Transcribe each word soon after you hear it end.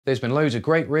There's been loads of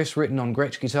great riffs written on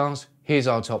Gretsch guitars. Here's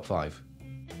our top 5.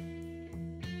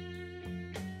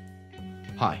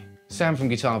 Hi, Sam from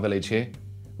Guitar Village here.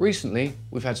 Recently,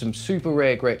 we've had some super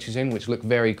rare Gretsches in which look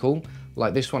very cool,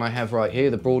 like this one I have right here,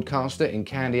 the Broadkaster in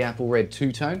Candy Apple Red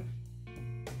two-tone.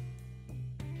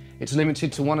 It's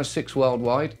limited to 1 of 6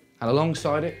 worldwide, and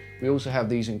alongside it, we also have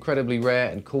these incredibly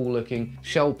rare and cool looking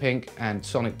shell pink and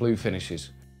sonic blue finishes.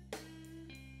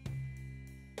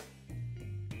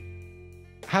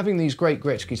 Having these great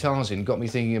Gretsch guitars in got me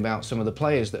thinking about some of the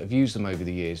players that have used them over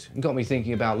the years and got me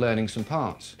thinking about learning some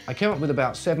parts. I came up with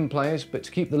about 7 players, but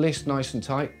to keep the list nice and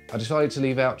tight, I decided to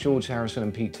leave out George Harrison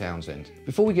and Pete Townshend.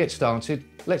 Before we get started,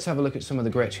 let's have a look at some of the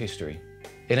Gretsch history.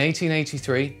 In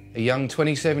 1883, a young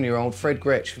 27-year-old Fred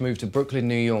Gretsch moved to Brooklyn,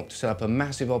 New York to set up a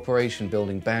massive operation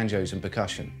building banjos and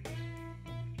percussion.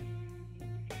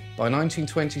 By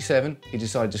 1927, he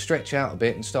decided to stretch out a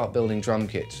bit and start building drum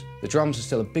kits. The drums are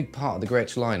still a big part of the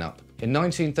Gretsch lineup. In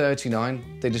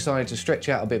 1939, they decided to stretch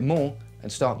out a bit more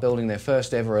and start building their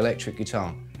first ever electric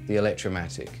guitar, the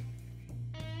Electromatic.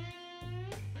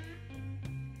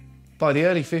 By the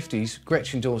early 50s,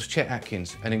 Gretsch endorsed Chet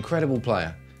Atkins, an incredible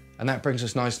player, and that brings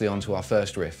us nicely onto our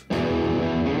first riff.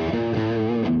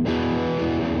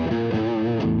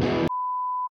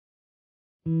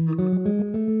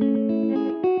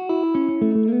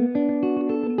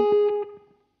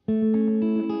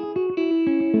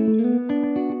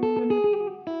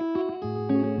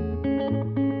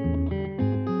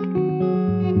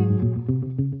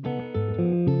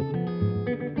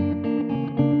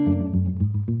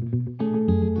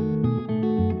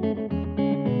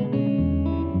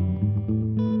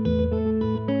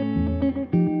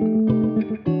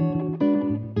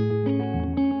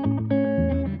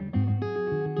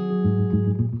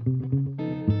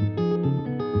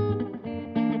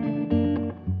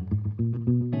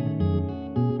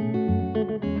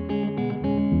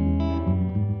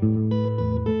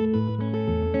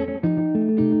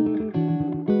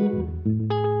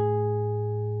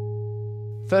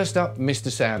 First up,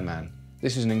 Mr. Sandman.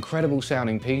 This is an incredible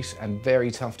sounding piece and very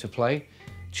tough to play.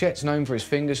 Chet's known for his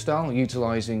fingerstyle,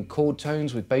 utilising chord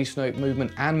tones with bass note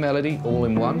movement and melody all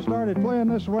in one. I started playing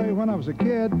this way when I was a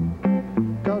kid,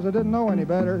 because I didn't know any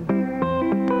better.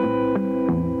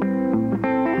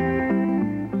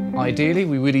 Ideally,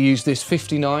 we would have used this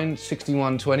 59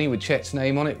 6120 with Chet's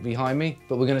name on it behind me,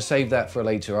 but we're going to save that for a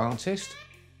later artist.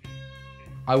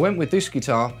 I went with this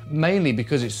guitar mainly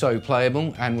because it's so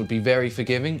playable and would be very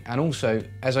forgiving, and also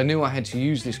as I knew I had to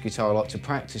use this guitar a lot to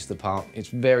practice the part, it's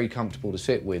very comfortable to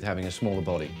sit with having a smaller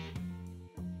body.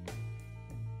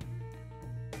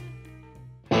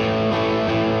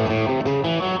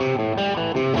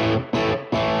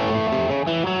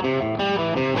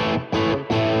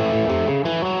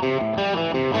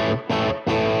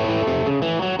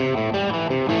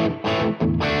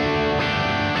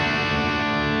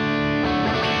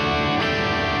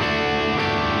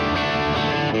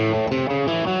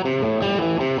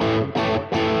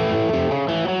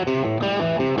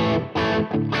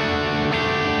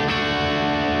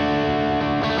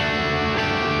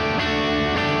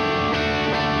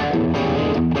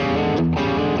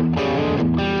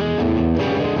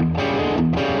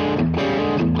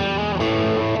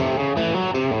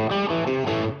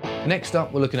 Next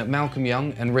up, we're looking at Malcolm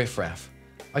Young and Riff.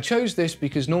 I chose this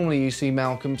because normally you see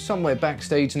Malcolm somewhere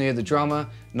backstage near the drummer,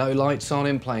 no lights on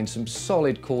him, playing some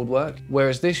solid chord work,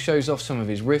 whereas this shows off some of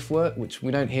his riff work, which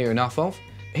we don't hear enough of.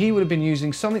 He would have been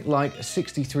using something like a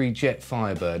 63 Jet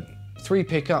Firebird. 3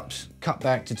 pickups, cut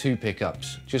back to 2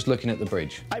 pickups, just looking at the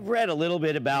bridge. I've read a little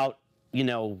bit about,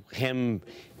 him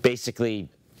basically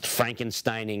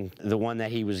Frankensteining the one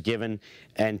that he was given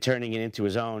and turning it into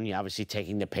his own, obviously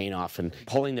taking the paint off and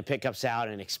pulling the pickups out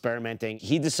and experimenting.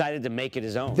 He decided to make it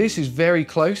his own. This is very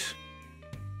close.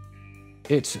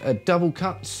 It's a double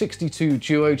cut 62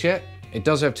 Duo Jet. It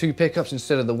does have 2 pickups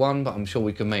instead of the 1, but I'm sure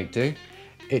we can make do.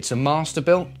 It's a master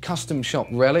built, custom shop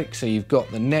relic, so you've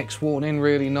got the necks worn in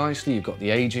really nicely, you've got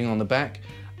the aging on the back,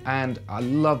 and I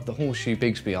love the horseshoe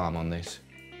Bigsby arm on this.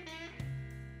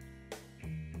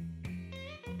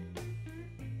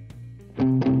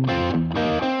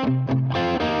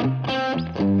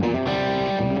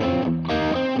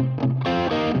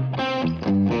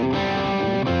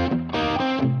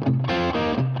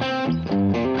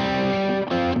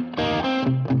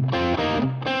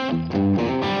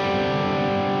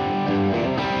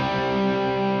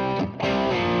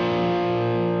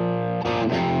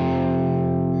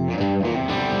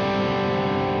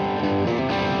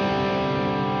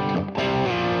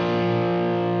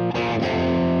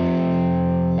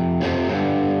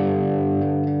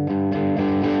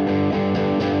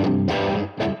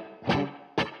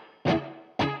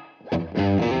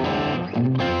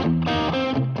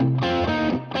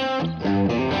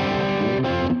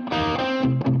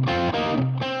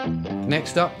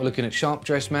 Next up, we're looking at Sharp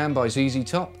Dressed Man by ZZ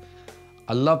Top.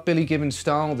 I love Billy Gibbons'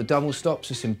 style. The double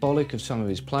stops are symbolic of some of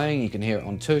his playing. You can hear it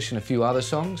on Tush and a few other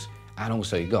songs. And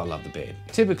also, you gotta love the beard.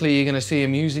 Typically, you're gonna see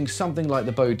him using something like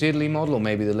the Bo Diddley model, or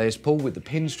maybe the Les Paul with the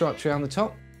pin stripes around the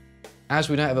top. As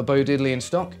we don't have a Bo Diddley in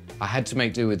stock, I had to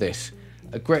make do with this.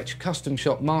 A Gretsch custom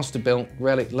shop master built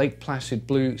relic Lake Placid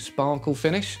blue sparkle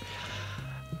finish.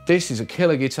 This is a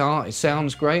killer guitar, it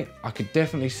sounds great. I could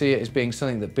definitely see it as being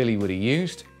something that Billy would have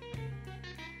used.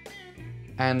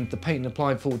 And the paint and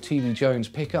applied Ford TV Jones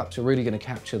pickups are really going to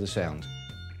capture the sound.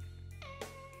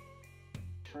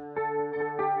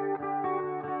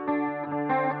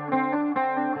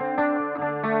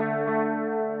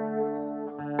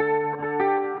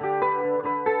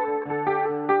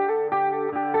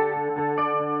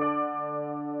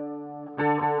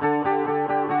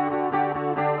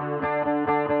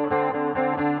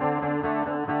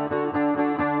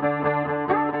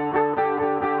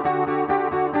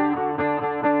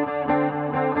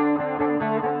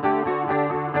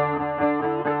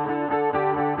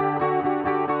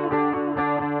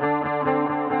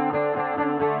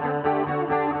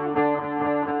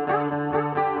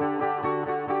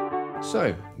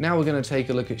 So, now we're going to take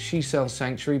a look at She Sells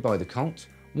Sanctuary by The Cult.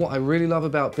 What I really love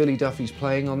about Billy Duffy's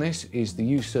playing on this is the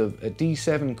use of a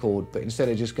D7 chord, but instead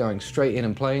of just going straight in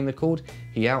and playing the chord,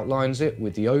 he outlines it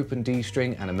with the open D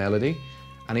string and a melody,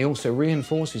 and he also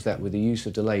reinforces that with the use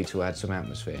of delay to add some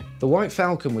atmosphere. The White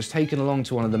Falcon was taken along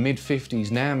to one of the mid-50s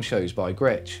NAMM shows by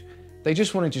Gretsch. They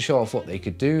just wanted to show off what they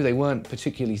could do. They weren't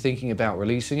particularly thinking about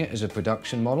releasing it as a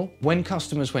production model. When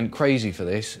customers went crazy for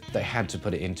this, they had to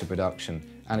put it into production.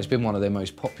 And it's been one of their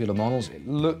most popular models. It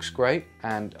looks great,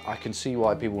 and I can see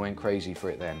why people went crazy for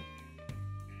it then.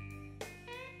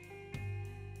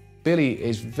 Billy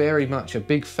is very much a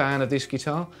big fan of this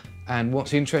guitar, and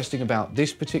what's interesting about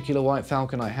this particular White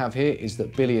Falcon I have here is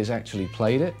that Billy has actually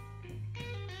played it.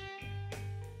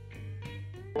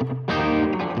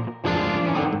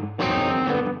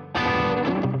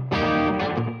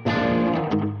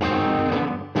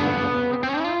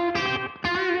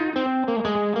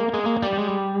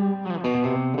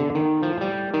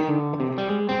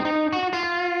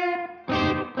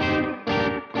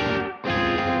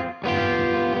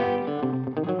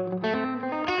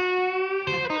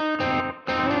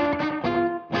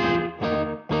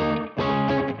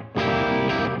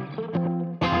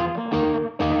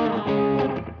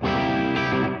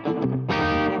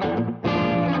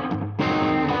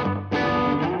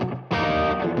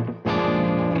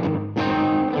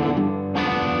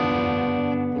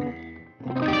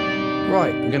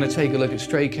 Right, we're going to take a look at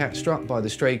Stray Cat Strut by the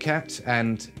Stray Cats,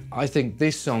 and I think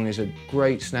this song is a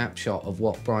great snapshot of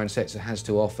what Brian Setzer has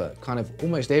to offer. Kind of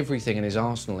almost everything in his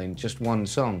arsenal in just one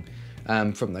song.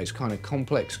 From those kind of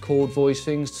complex chord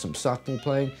voicings to some subtle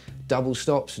playing, double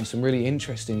stops and some really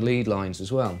interesting lead lines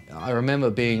as well. I remember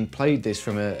being played this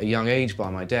from a young age by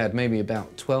my dad, maybe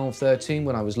about 12, 13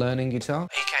 when I was learning guitar.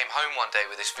 He came home one day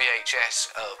with this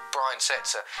VHS of Brian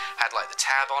Setzer, had like the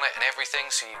tab on it and everything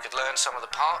so you could learn some of the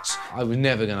parts. I was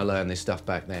never going to learn this stuff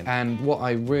back then. And what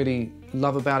I really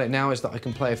love about it now is that I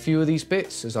can play a few of these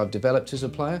bits as I've developed as a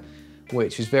player,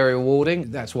 which is very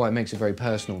rewarding. That's why it makes it very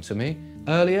personal to me.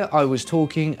 Earlier, I was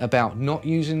talking about not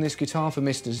using this guitar for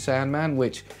Mr. Sandman,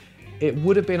 which it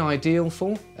would have been ideal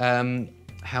for.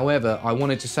 However, I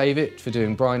wanted to save it for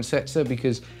doing Brian Setzer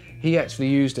because he actually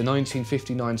used a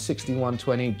 1959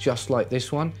 6120 just like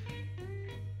this one.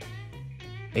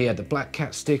 He had the Black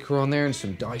Cat sticker on there and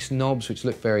some dice knobs, which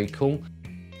looked very cool.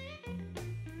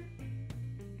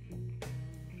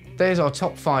 There's our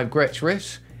top 5 Gretsch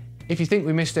riffs. If you think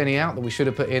we missed any out that we should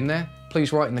have put in there,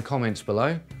 please write in the comments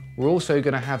below. We're also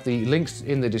going to have the links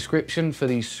in the description for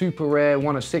these super rare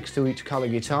 1 of 6 to each colour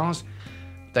guitars.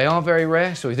 They are very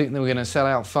rare, so we think that we're going to sell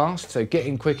out fast, so get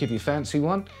in quick if you fancy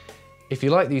one. If you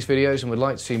like these videos and would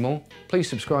like to see more, please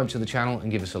subscribe to the channel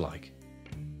and give us a like.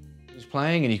 He's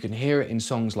playing and you can hear it in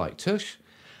songs like Tush.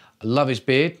 I love his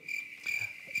beard.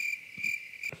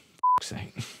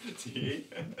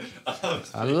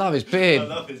 I love his beard. I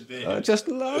love his beard. I just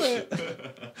love it.